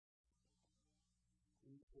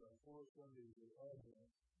4 Sundays of Advent,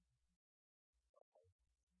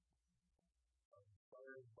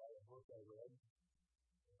 inspired by a book I read,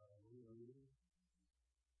 rereading,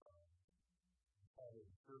 titled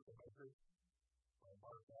Church of Ethics by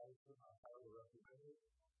Mark Allison. I highly recommend it.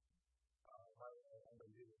 I'm going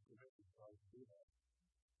to give it permission so I can do that.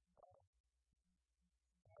 I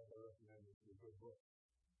highly recommend it. It's a good book.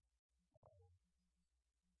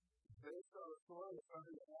 Based on a story of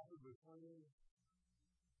something that happened between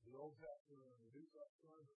the Old Testament and the New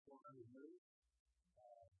Testament for 400 years.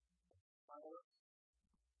 Silence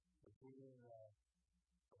between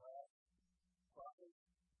the last prophet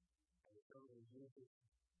and the coming of Jesus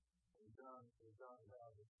and John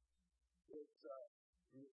about it. It's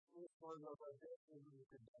one of our best movies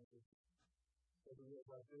conducted. It was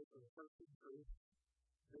like this in the first century.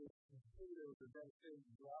 There was a devastating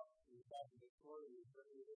drought. It was back in the story. It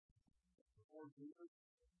was before Jesus.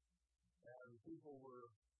 And people were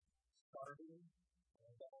starving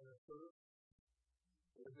and dying of thirst.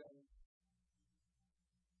 They had been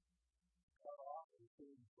cut off and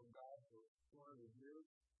saved from God for 400 years.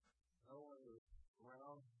 No one was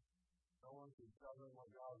around. No one could tell them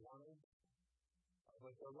what God wanted.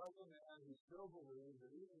 But there was a man who still believed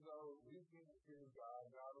that even though we can't hear God,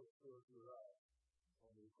 God will still hear us.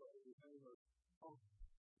 And he prayed. His name was Moses.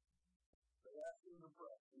 They asked him to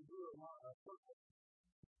pray. He drew a circle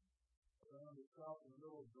around the south in the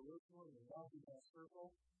middle of Jerusalem and walked in that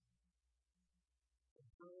circle and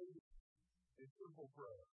prayed a simple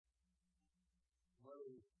prayer. What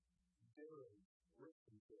a daring,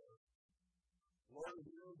 risky prayer. Lord of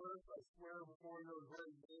the universe, I swear before your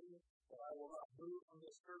great name that I will not move from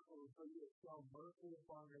this circle until you have shown mercy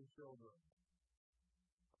upon your children.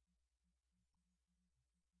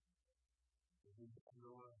 As we come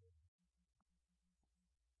to learn,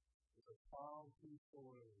 it's a calm, peaceful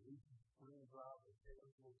way. We bring out the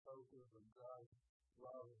tangible tokens of God's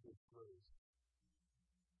love and His grace.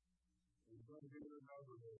 We're going to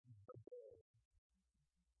remember this today.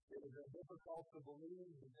 It is difficult to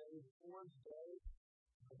believe the day before today,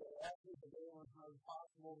 but that after the day when it's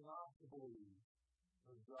impossible not to believe,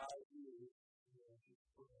 will drive you into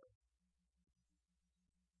prayer.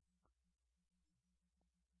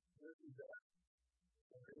 This is that.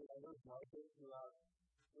 Many others like it throughout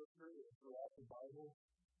history and throughout the Bible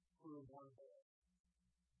prove one thing.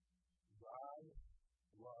 God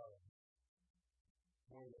loves.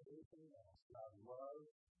 More than anything else, God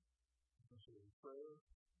loves, especially prayer,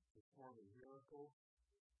 performing miracles,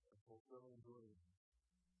 and fulfilling dreams.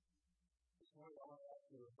 This morning I want to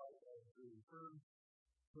ask you to fight as we return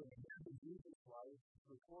to the end of Jesus' life,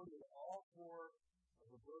 recorded all 4 of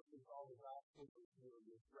the books we call the Gospels of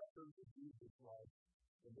Luke, records of Jesus' life.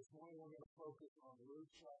 And this morning we're going to focus on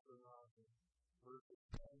Luke chapter 9, verses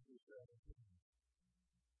 10 through 17.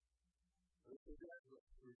 This event was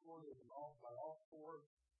recorded by all 4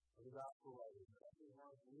 of the Gospel writers, Matthew,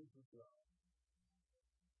 Mark, Luke, and John.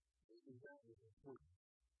 This event was important.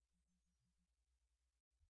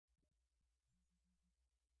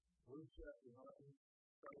 Luke chapter 9,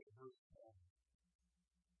 starting at verse 10.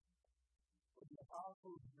 When the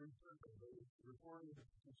apostles returned, they reported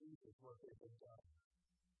to Jesus what they had done.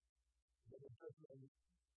 They took them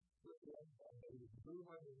with them, and they moved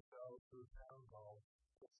themselves to a town called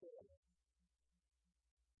Bethsaida.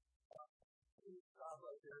 Stop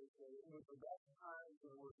right there and say, it was the best time,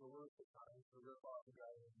 it was the worst of times to rip off the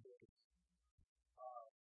guy in the days.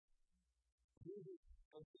 Jesus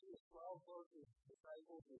and his 12 closest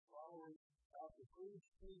disciples and followers out to preach,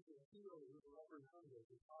 teach, and heal the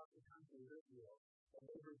representatives across the country of Israel. And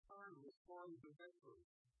they returned with stories of victory.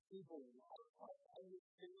 People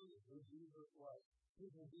understanding who Jesus was.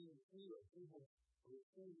 People being healed. People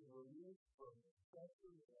receiving relief from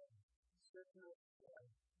infection and sickness and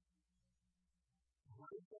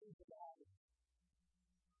great things about it.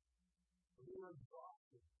 They were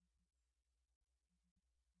exhausted.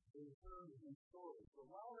 They returned with these stories. So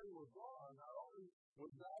while they were gone, not only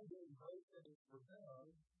was God doing great things for them,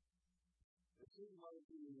 it seemed like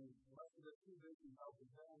He must have been too busy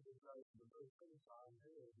helping them because the very same time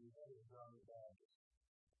they had beheaded John the Baptist.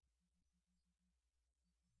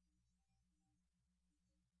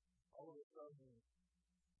 All of a sudden,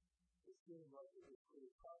 it seemed like it was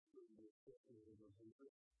pretty costly to be accepted as a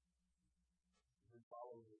Jesus. His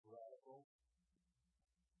followers were radical.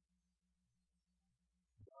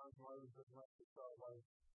 John's life had left to felt like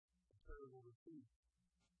a terrible defeat.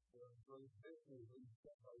 The great victory that he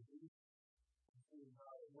set by Jesus, seeing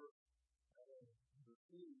how it worked, and the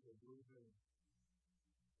seed of losing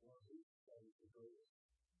one of his studies, the greatest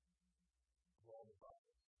of all the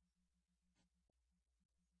prophets.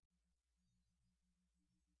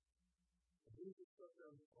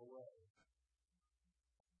 away.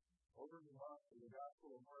 Over the month, the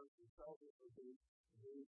gospel of Mark tells us that they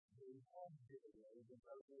had to get away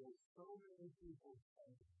because there were so many people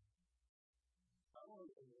coming. Not only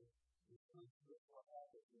what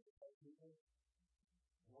happened with the people,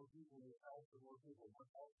 more people need help and more people want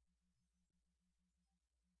help.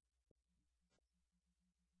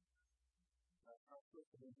 That's not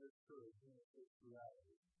supposed to be discouraged in its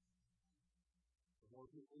reality. The more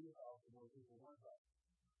people you help, the more people want help.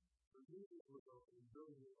 For Jesus was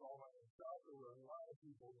doing this all by himself, there were a lot of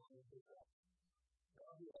people wanting to help.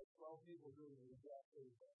 Now he had 12 people doing the exact same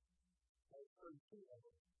thing. Like 13 of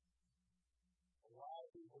them. A lot of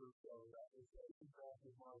people were showing up. They said to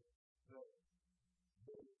Matthew Mark that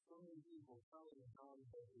there were so many people coming and going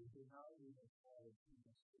that they did not even have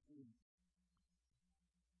Jesus to eat.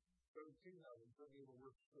 13 of them couldn't even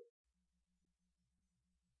work straight.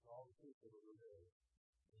 All the people that were there.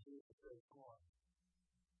 And Jesus said, come on.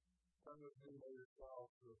 Come with me by yourself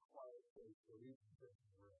to a quiet place where you can take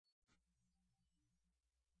some rest.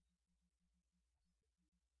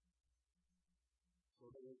 So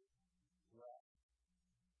they left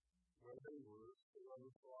where they were, 11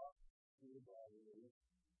 o'clock to the Galilee.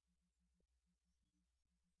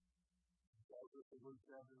 Tells us in Luke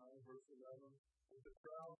chapter 9, verse 11, and the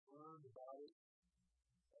crowd learned about it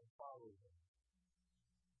and followed him.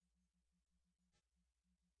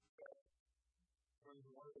 When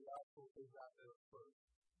one of the gospels they got there first.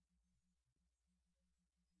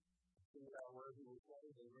 Figured out where he was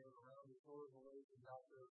going, they ran around the shore of the lake and got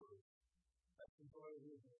there first. That's the way it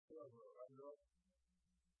is in the railroad, right, girl?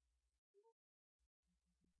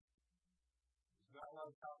 It's not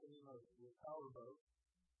like hopping in a powerboat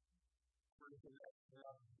where you can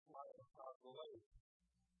fly across the lake.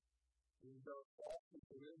 You go fast with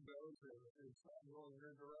the wind goes and something going in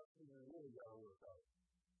your direction and it really got to work out.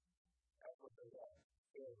 That's what they got.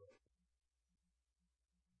 Railroad.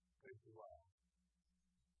 Takes a while.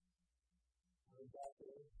 When they got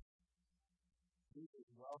there, Jesus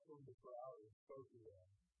welcomed the crowd and spoke to them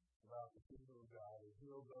about the kingdom of God and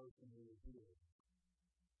healed those who needed healing.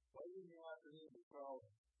 Late in the afternoon, the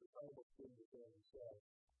disciples came to him and said,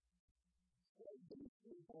 "Send these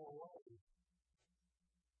people away."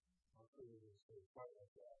 I'm sure they didn't say quite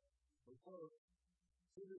like that. But first,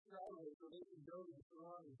 send the crowd away so they can go to the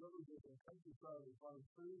surrounding villages and countryside and find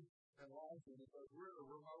food and lodging because we're in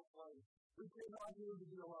a remote place. We cannot do to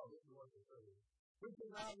be alone, is what they say. We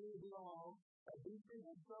cannot do to be alone. And these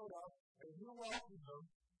people showed up, and you welcomed them,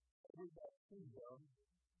 and we got to see them.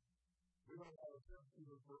 We don't have a sense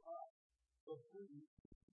even for us. So please,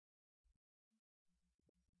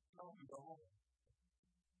 tell me go home.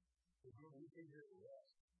 Because we can get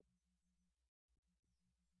rest.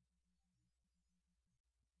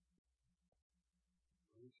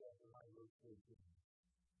 Luke chapter 9, verse 14.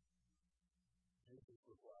 Jesus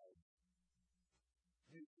replied,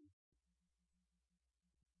 Jesus.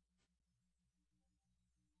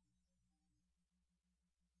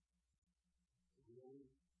 Really?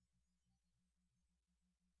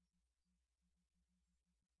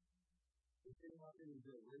 It came out here to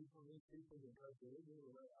get away from these people because they didn't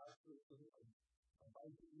even let us put a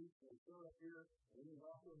bite to eat. They showed up here, and we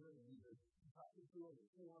welcomed them, and we were talking to them, and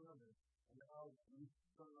killing them, and now we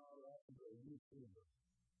turn all that into a new kingdom.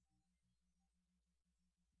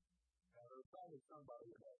 Now, there's probably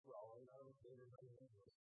somebody in that dwelling. I don't think everybody knows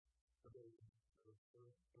this. But they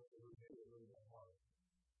were made it really that hard.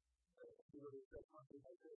 You know, they said something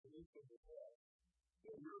like this, and he said to them,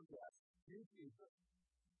 they're your guests. You feed them.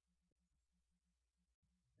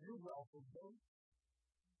 You welcome them.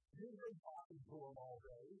 You've been talking to them all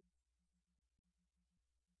day.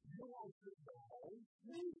 You won't sit them home.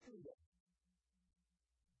 You feed them.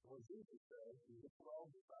 Well, Jesus said, the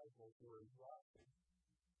 12 disciples were exhausted.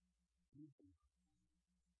 You feed them.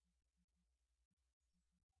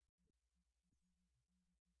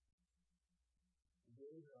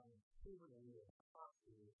 Gave them seemingly a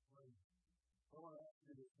possible friend. I want to ask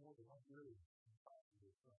you this morning, what really is a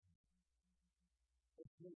possible friend?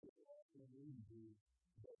 Let's make it an easy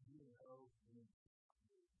that you know and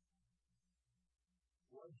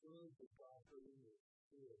what dreams of God for you is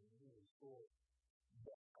here and in His soul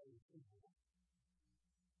that are people.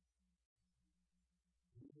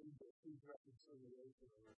 We need to seek reconciliation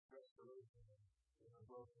and restoration in a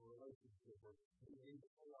broken relationship. We need to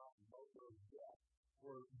pull out both those gaps.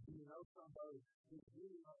 Or do you know somebody who's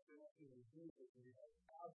really not connected with Jesus and you have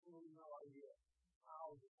absolutely no idea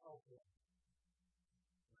how to help them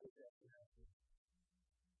make that connection?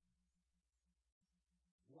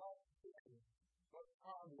 What thing, what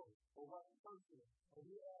problem, or what person have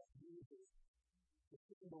you asked Jesus to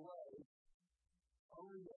send away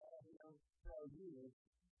only to have them tell you,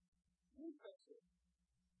 you fix it.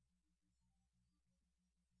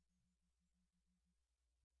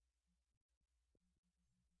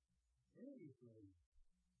 Usually,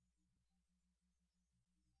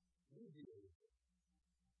 you deal with it.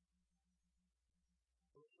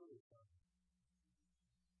 For sure, son.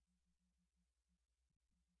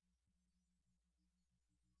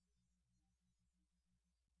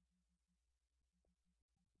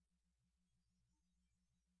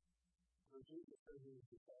 So Jesus said to his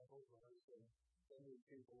disciples, when I said, send these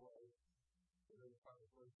people away, so they will find a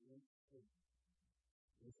place to eat.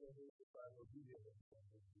 He said to his disciples, you give them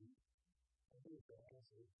something to eat. And here's the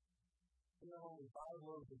answer. You have only 5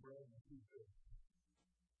 loaves of bread and 2 fish.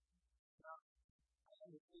 Now, I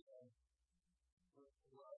understand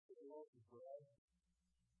when I say a loaf of bread,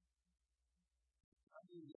 I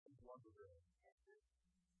need to eat one of bread.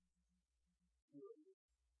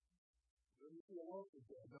 When you see a loaf of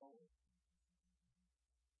bread, don't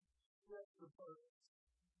stretch the purpose.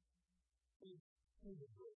 Eat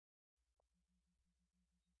the bread.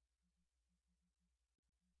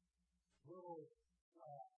 Little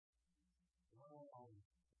round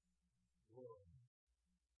world.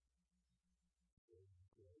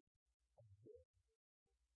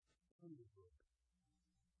 Eat the bread.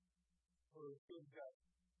 So the kid got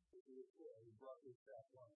he brought this back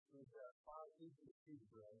lunch. He got 5 pieces of pita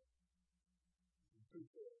bread and 2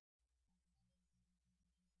 fish.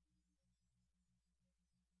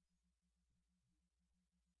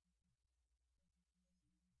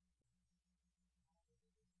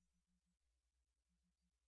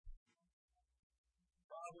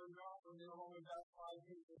 Father, not when they only got 5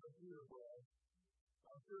 pieces of pita bread.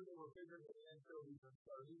 I'm sure they were bigger than anchovies and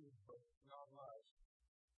sardines, but not much.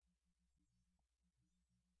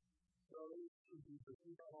 So these 2 people,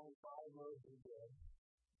 he got only 5 loaves of bread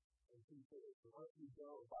and 2 fish. So once you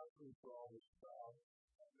go, about 3 for all this stuff,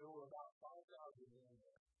 there were about 5,000 in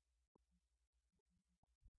there.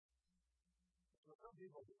 So some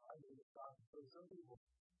people, I mean, so some people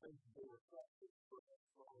think they were trusted for that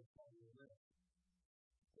small time in there.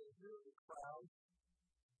 So here's the crowd.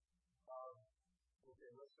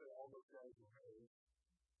 Okay, let's say all those guys were paid.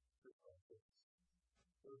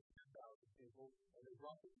 There's 10,000 people, and they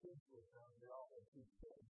brought the kids with them. They all had 2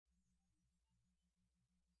 kids.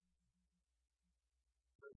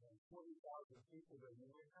 There's 20,000 people that you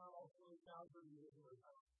may count all 20,000, you usually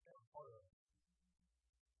count part of it.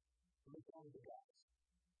 So look at the guys.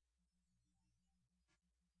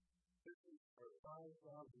 5,000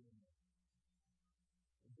 in there.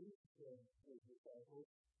 And these said, his disciples,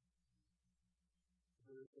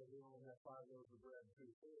 they said, we only have 5 loaves of bread and 2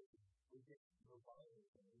 fish. We can't go find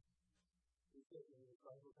anything. He said to his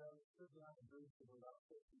disciples, sit down and drink for about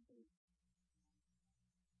 50 people.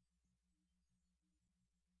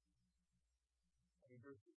 And he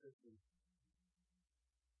drinks for 50.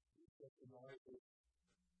 He said to my wife,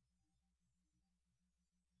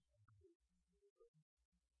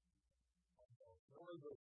 only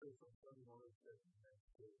the fish of 30 dollars fish.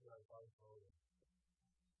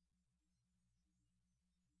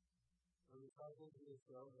 The disciples of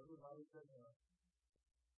Israel, everybody said no.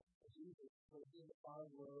 Jesus taking the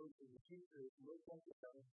 5 loaves and the 2 fish, looked up at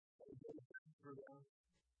them, and gave thanks for them,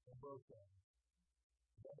 and broke them.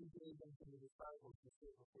 Then he gave them to the disciples to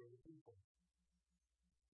sit before the people.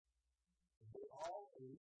 They all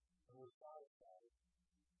ate and were satisfied.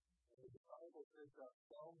 And the disciples picked up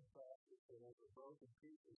 12 baskets that were broken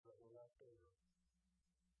pieces that were left over.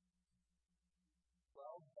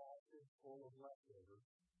 12 baskets full of leftovers.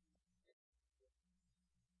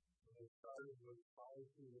 And they started with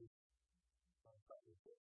 5 pieces on top of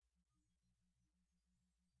it.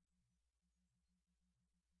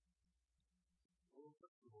 A little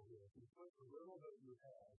principle here. If you put the little that you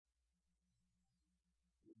have,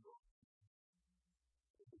 you go.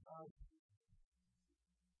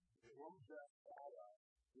 It won't just add up,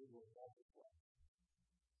 it will multiply.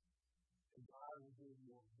 And God will give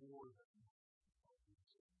you more than enough.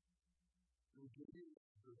 He will give you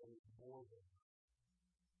more than enough.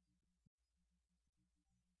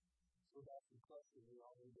 So that's the question we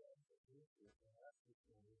all need to answer. Ask this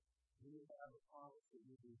morning. Do you have a promise that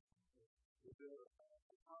you need to do? Is there a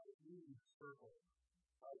promise you need to circle?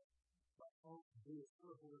 Like, do a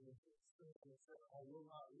circle in the distance and say, I will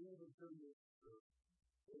not leave until you serve.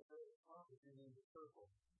 Is there a promise you need to circle?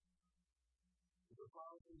 Is there a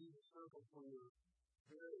promise you need to circle for your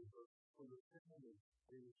marriage or for your family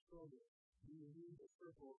or your children? Do you need to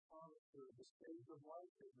circle a promise for the stage of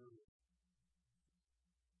life that you're in?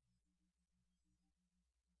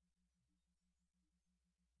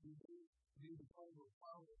 Do you need to find a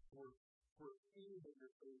promise for for a fear that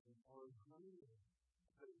you're facing or a dream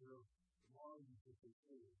that you're longing to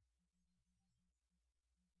pursue.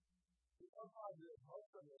 Sometimes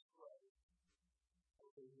most of us pray.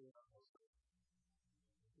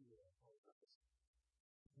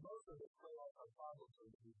 Most of us pray like our Bible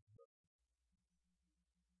says we do.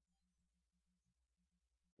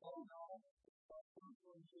 Oh no,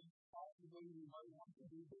 possibly you might want to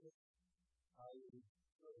do this. I would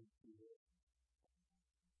really do it.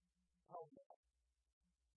 Help me.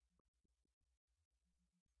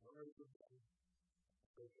 Where is the thing?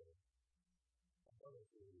 Okay. I'm going to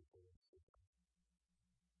do this.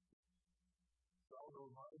 So I'll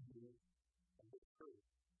remind you of the truth.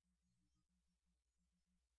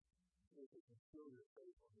 So you can feel your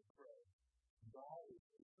faith when you pray. God is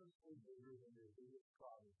infinitely bigger than your biggest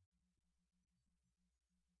problem.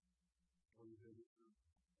 Or your biggest room.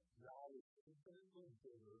 God is infinitely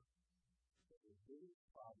bigger than your biggest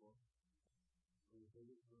problem or your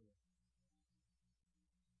biggest room.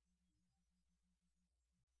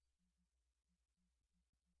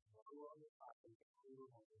 No other topic can ever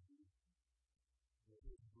hold you. That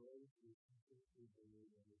His grace is infinitely bigger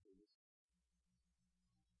than your biggest problem.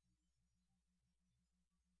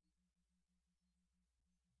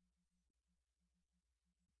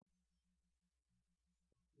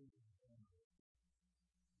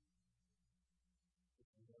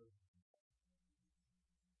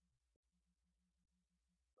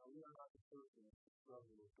 Now, we are not the person who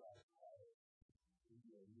struggle with God's power. We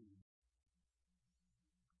are you.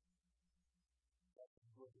 That's the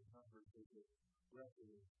book of Numbers that the record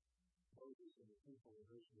of Moses and the people of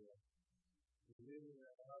Israel. They're living in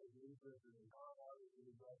a house of Egypt and they've gone out into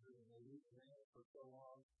the desert and they eat man for so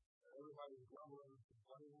long. Everybody's grumbling and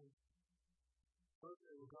complaining. First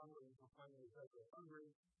they were grumbling and complaining because they're hungry.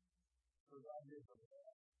 So God gave them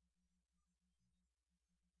that.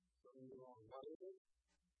 So they were going, what is it?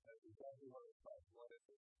 That's exactly what it's like. What is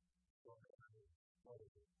it? What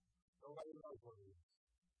is it? Nobody knows what it is.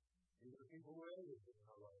 Even the people who ate it didn't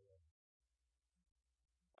know what it was.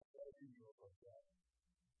 What do you know about that?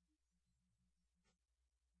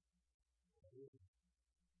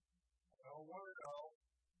 Don't worry though.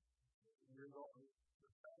 You're going,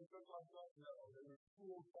 because I don't know, there's a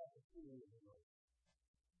cool cafeteria in the room.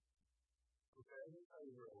 Okay, let me tell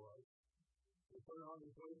you where it was. They put it on the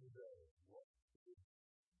plate today. What?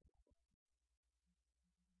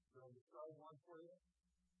 So I describe one for you.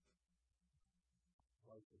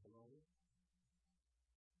 Like the bologna.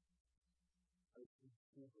 I see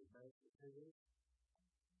super nice potatoes.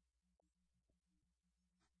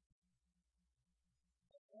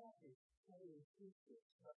 That is totally secret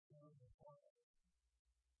stuff down the bottom.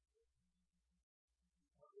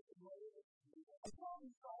 It's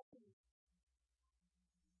always salty.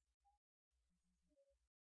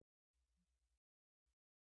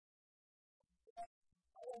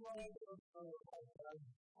 I don't know if it's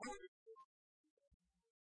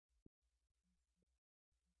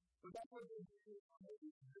but that's what they do.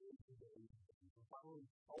 Finally,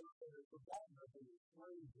 all of them have forgotten that they were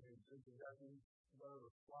slaves and thinking that means they're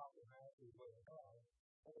the slop and masters of the time.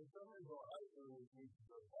 And when somebody go out there with me to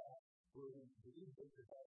go back, where we believe that it's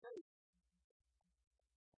that state,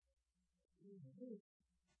 and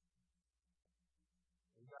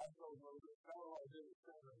God told Moses, how I did it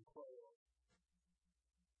stand in quail.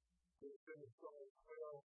 It's been so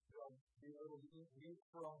quail, they'll be able to eat meat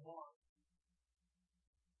for a month.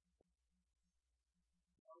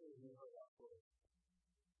 How many of you know that quail?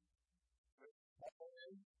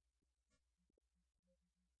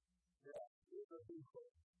 Yeah, it's a big quail.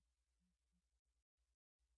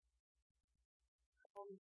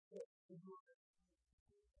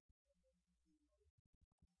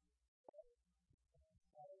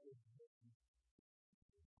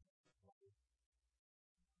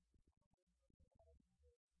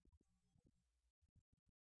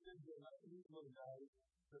 These little guys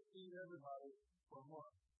to feed everybody for a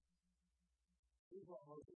month. Here's what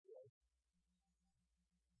Moses said.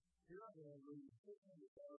 Here I am leading 600,000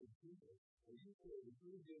 people, and you say if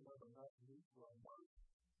you give up enough meat for a month,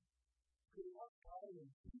 could you not try and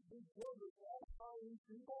feed these children for all these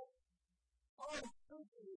people? Oh,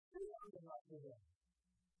 simply too hard enough for them.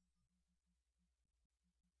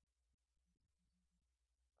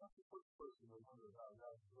 That's the first person to wonder about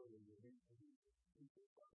God's ability to meet people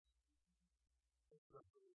first.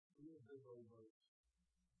 Real big old boats.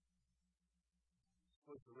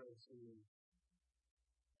 Split the Red Sea.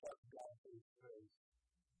 Cut God face to face.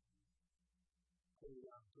 Put it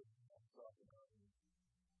out to himself about him.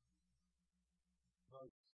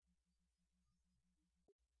 But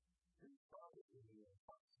it's probably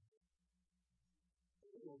impossible.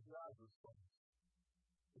 It will is God's response.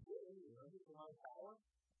 Is it any limit to my power?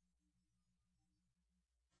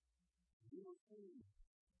 You will see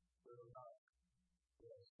that I'm not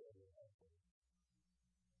blessed by the Lord.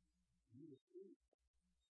 You will see.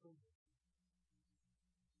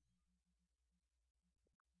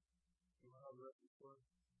 You know how the rest is working?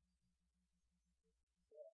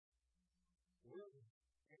 Yeah. Will in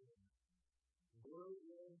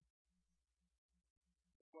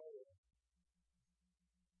prayer.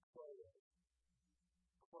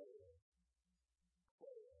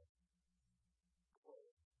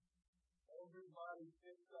 Everybody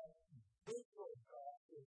thinks that this God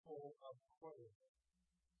is full of prayer.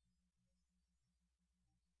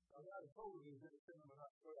 Now, God told me that it's going to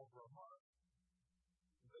not fail for a month.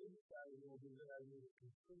 They decided to do that. I need to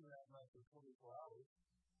consume that night for 24 hours.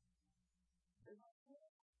 They're not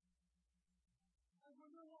fail. I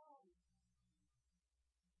wonder why.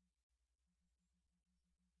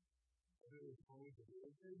 It is going to be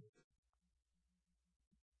a thing.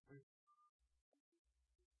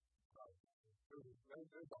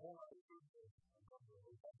 There's a whole lot of food there. I'm going to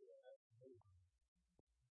look at that.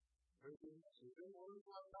 There's been one $5.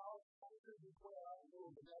 I could be clear out a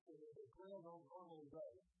little bit after the clear on normal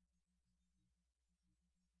day.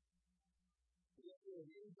 If you're a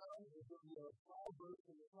new guy, if you're a small burst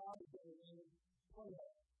in the cloud, you're going to need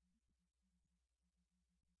prayer.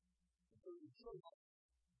 So you should have.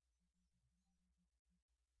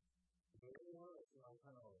 But everyone else is on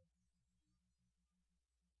power.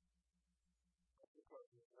 That's the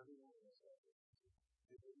question. Everyone else has it.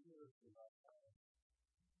 If you're here, you're not power.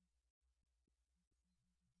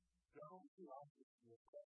 Don't be honest with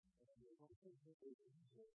yourself. Don't think that there's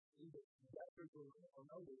either investors or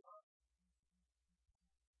no design.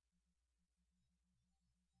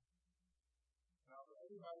 Now, for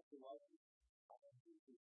everybody who likes it,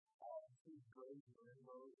 see great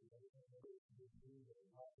rainbows and everything that is new that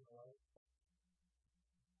is happening in life.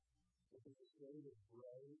 If it's a shade of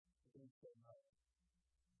gray, it's going to say no.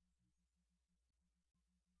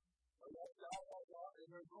 But that's God, and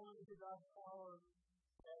they're going to God's power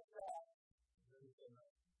and that, it's going to say no.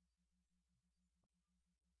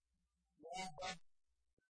 Yeah, but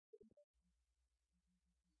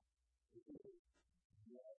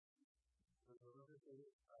yes, there's a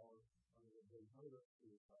limited power, or there's no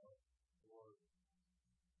limited power, or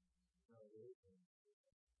no, there isn't.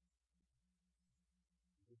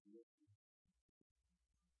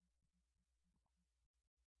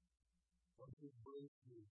 Once you break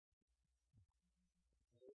the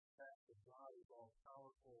fact that God is all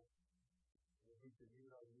powerful, and we can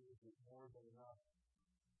use our music more than enough,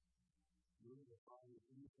 you need to find it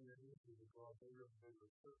easier and easier to draw bigger and bigger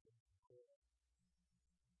circles.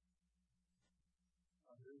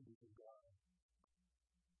 I'm ready to God.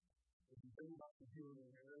 If you think about the human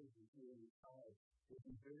marriage, you feel your time. If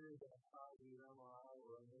you're bigger than a 5-year MRI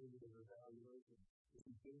or a negative evaluation, if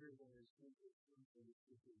you're bigger than your spiritual truth and your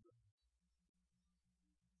spiritual goodness.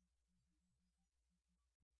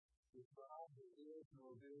 If God is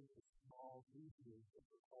no big or small, easy,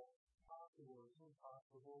 difficult, possible or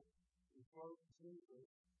impossible, we quote Jesus,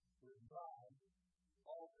 with God,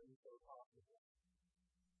 all things are possible.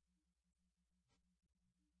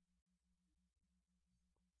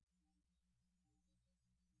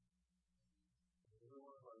 Every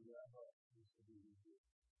one of our rabbis used to be easy.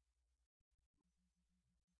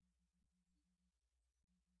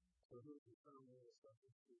 So here's the third way of stuff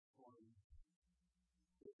that's important.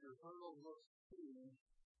 If your hurdle looks huge,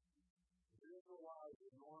 visualize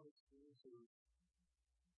enormous answers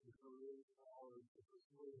to create power to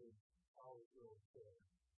persuade powerful prayer.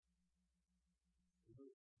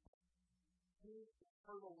 If the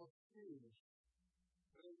hurdle looks huge,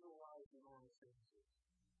 visualize enormous answers.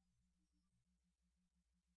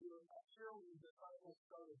 Surely the disciples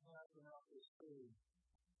started passing out this food.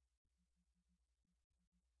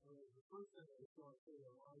 The first thing that was going through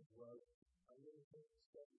their minds was, I'm going to take a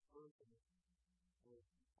step person with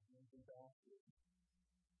an empty basket.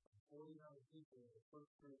 49 people in the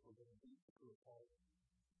first group were going to beat to a pulp.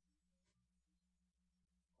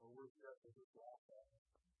 Or worse yet, they just laughed at it.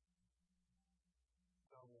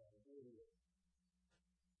 I don't know what I'm doing.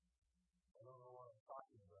 I don't know what I'm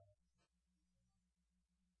talking about.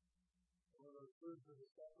 One of those groups is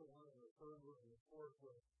the second one, and the third one, and the fourth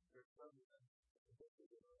one, they're studying them.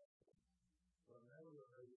 So now we're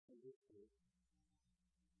ready to this group.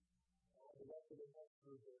 The rest of the next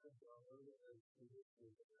group is going to be ready to this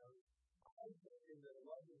group. I'm thinking that it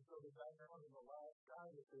wasn't until the guy down in the last guy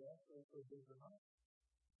that they actually said there's enough.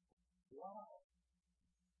 Wow.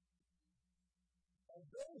 And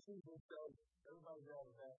those people said, everybody got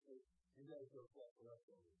a basket, You guys go collect the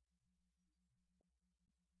leftovers.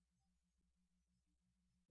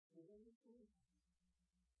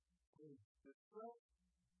 The threat,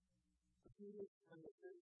 the Peter and the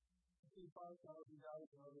fish, $5,000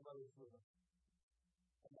 and everybody's living.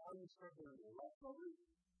 And now you start doing the leftovers?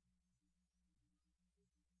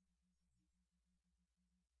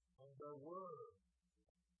 And there were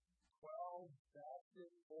 12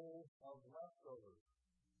 basketfuls of leftovers.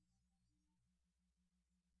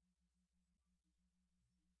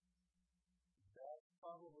 That's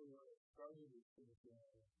probably when it started to think,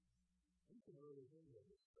 we can really handle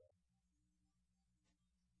this stuff.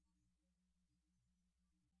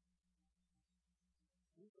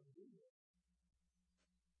 We can do this.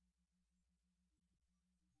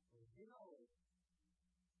 And you know,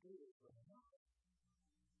 it is enough.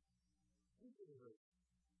 We can do it.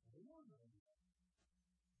 More than enough.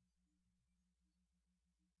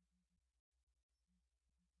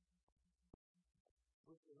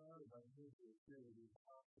 Look around about nuclear activity is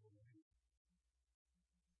possible.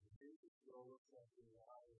 The basic goal looks like the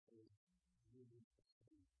life is moving to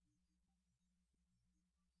speed.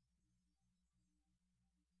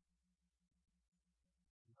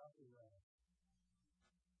 Nothing else.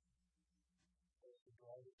 Just to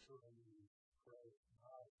drive it through and you pray,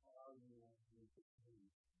 God, how do you want me to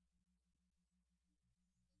speed?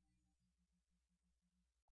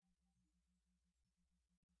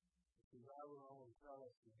 Because I will always tell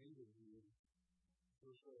us to hate of you,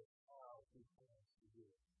 we'll show us how He plans to do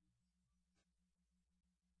it.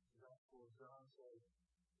 That's what John said,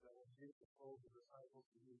 that when Jesus told the disciples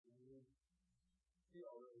to do communion, He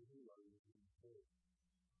already knew what He was going to do.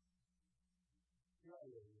 He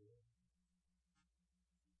already knew.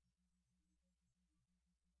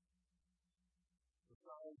 The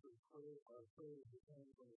size of prayer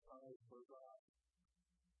depends on the size of our God.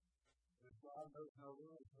 If God knows no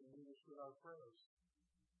room, then we will shoot our prayers.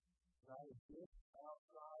 That is just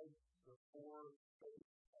outside the four faith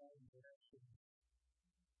and directions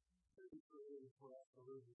that He created for us to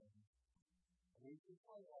live in. And we can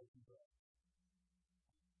play like He does.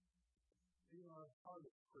 Even our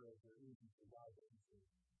hardest prayers are easy for God to answer.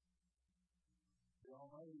 The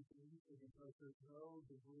Almighty can answer because there's no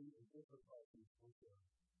degree of difficulty with Him.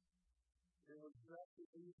 It was just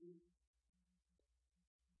as easy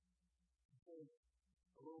to say,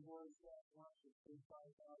 a little boy sat lunch and paid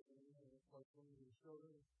 $5,000 and it's like one of your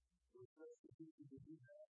children. It was just as easy to do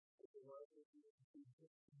that. But the right thing to do is to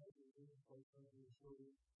just make it really like one of your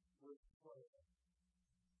children with prayer.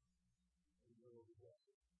 And you're able to bless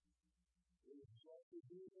it. It was just as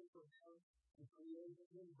easy for Him to create the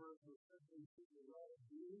universe with simply the right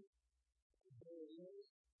view. And there it is.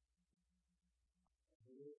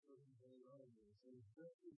 And it is for Him to love you. So it's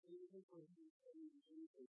just as easy for Him to create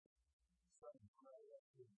Jesus. Son, cry out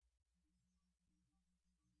to Him.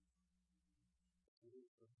 It is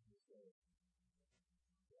for Him to say,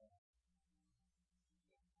 God,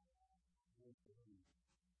 make the peace.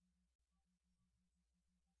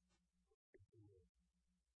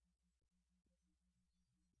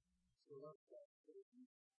 So let's go.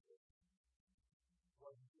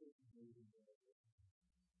 What is moving there?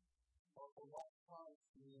 Or what promise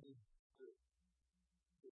do we need to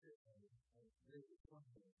fit in and make it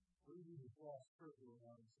something? We need to draw a circle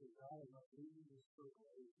around and say, God, I'm not leaving this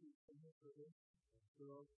circle. I repeat, commit to this and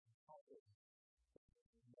fill and help us.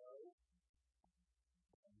 No.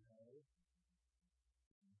 And no.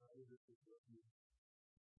 And no, this is what you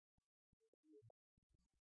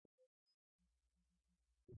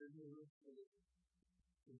the good news is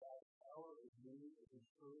that God's power is made of His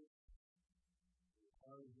truth.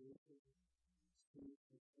 Our nation speaks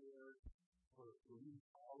and shares for 3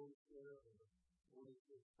 hours there and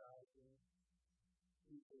 46,000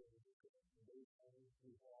 people in the nation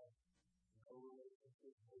who have no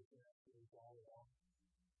relationship with the actual God at all.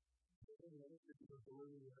 The thing is, if you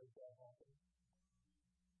believe to make that happen,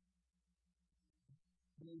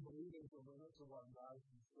 do you believe there's a limit to what God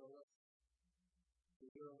can show us? Is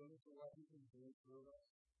there a limit to what He can do through us?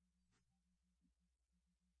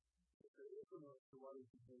 If there is a limit to what He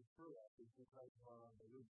can do through us, it's because of our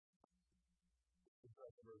unbelief.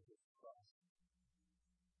 Because of our distrust.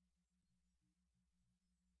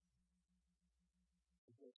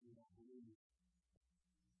 Because we don't believe.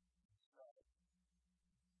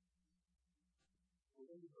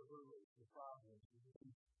 Believe or believe the promise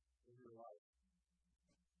in your life.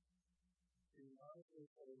 Can you honestly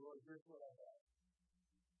say, Lord, here's what I have.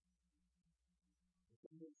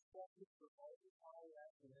 If you expect it to multiply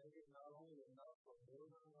that and make it not only enough, but more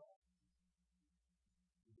than enough,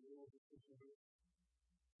 to be able to situation.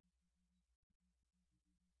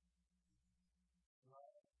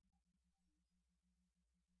 Right?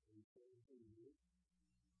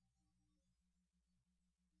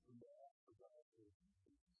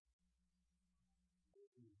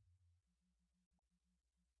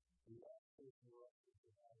 We actually grew up with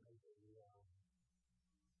the idea that we are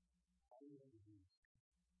highly used.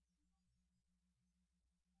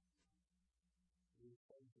 We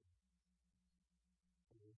thank you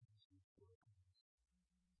for your mercy for us.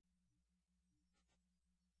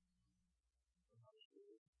 I'm not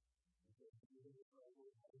sure if it's even if I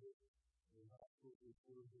would have it, we're not fully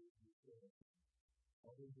worthy of you today.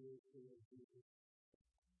 All we do is say, Jesus,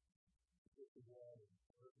 get the blood,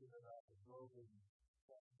 working it out, the broken,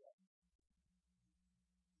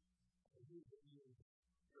 and you believe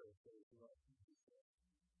here, so it's not Jesus said.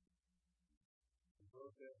 He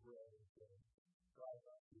broke that bread and said, God,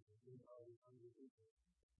 we are the hungry people.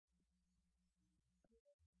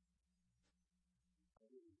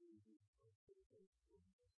 I really believe you are so faithful in this.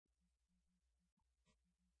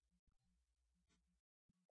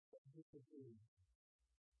 This is the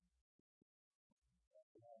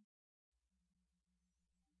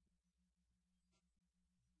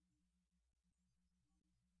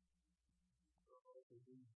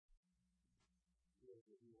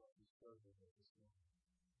that you want to start with this morning.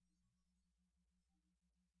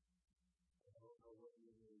 I don't know what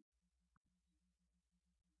you need.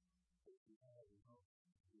 If you have, you know,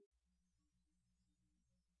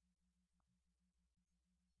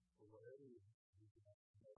 or whatever you can do.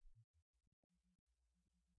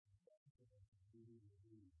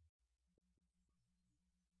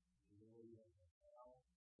 You know, you have a power.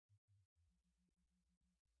 You can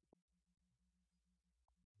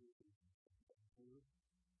food.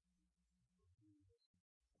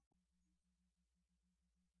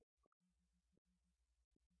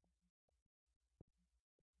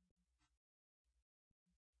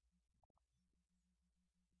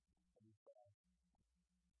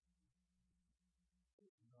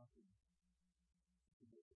 Nothing to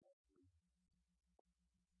make it up to you.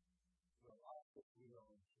 There are lots of we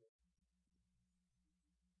don't share.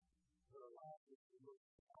 There are lots of we look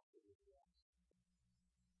after the rest.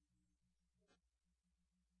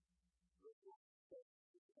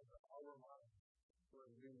 Our mind, for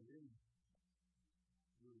a human being,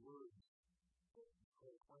 your words,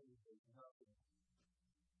 proclaim there's nothing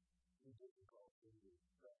too difficult for you.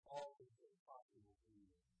 That all things are possible for you.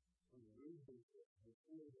 When you read these things, you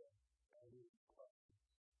feel them, and you question.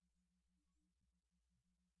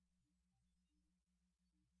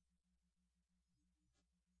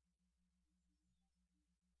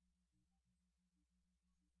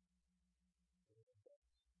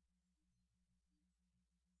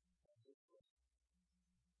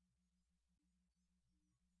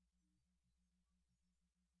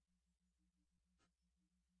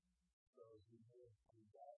 So as we move through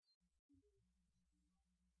God's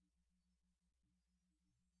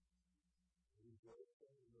we break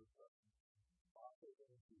into your presence, offer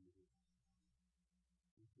them to you.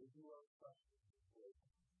 We give you our questions,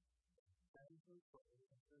 thank you for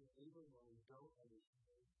answering even when we don't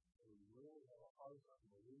understand, and we really have a hard time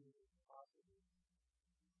believing it's possible.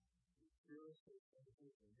 We seriously thank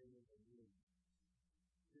you for giving the need.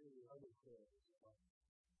 Here are the other prayers of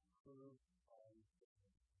prove our faith.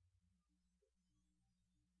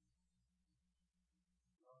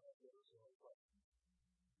 Not a personal question.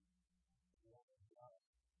 One of God,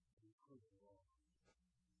 we prove it all.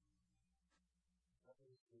 That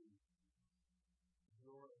is the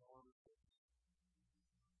your honor.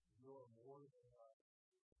 You're more than enough.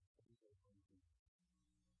 We say thank you.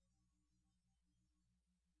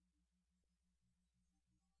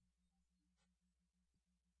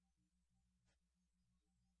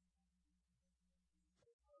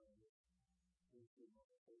 Thank you, Lord. Praise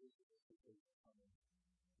you for your coming.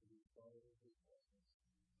 To be part of His presence.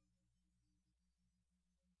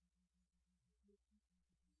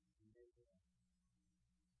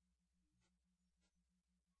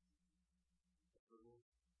 Earth,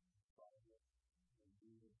 fire, and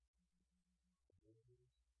being, winds,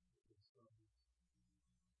 and suns.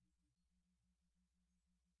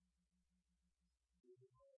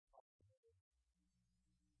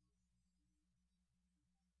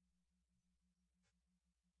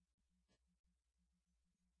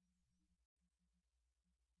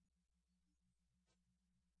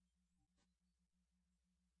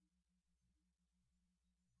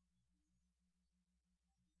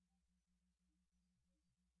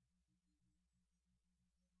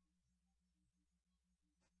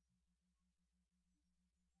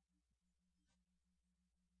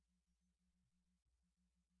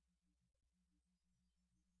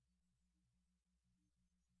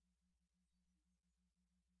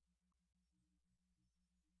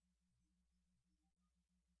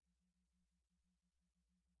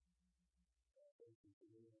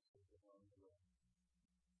 things along the way.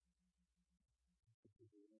 This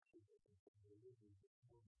is the answer that we can believe in this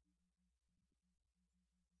moment.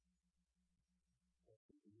 That's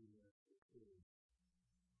the beginning of the truth.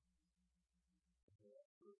 And that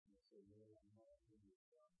person will say, Lord, I'm not going to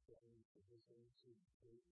stop praying for this answer.